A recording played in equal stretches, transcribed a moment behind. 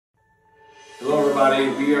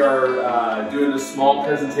everybody. We are doing a small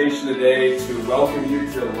presentation today to welcome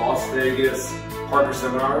you to the Las Vegas Partner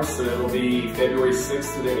Seminars. So it'll be February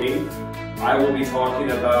 6th to the 8th. I will be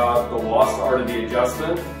talking about the lost art of the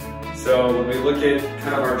adjustment. So when we look at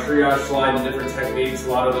kind of our triage slide and different techniques a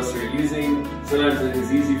lot of us are using, sometimes it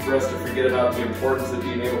is easy for us to forget about the importance of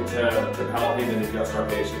being able to palpate and adjust our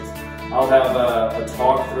patients. I'll have a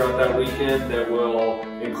talk throughout that weekend that will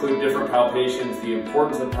include different palpations, the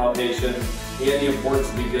importance of palpation, and the importance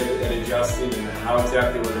of being good at adjusting and how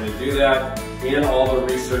exactly we're going to do that, and all the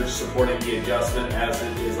research supporting the adjustment as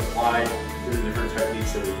it is applied to the different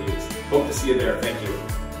techniques that we use. Hope to see you there. Thank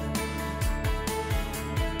you.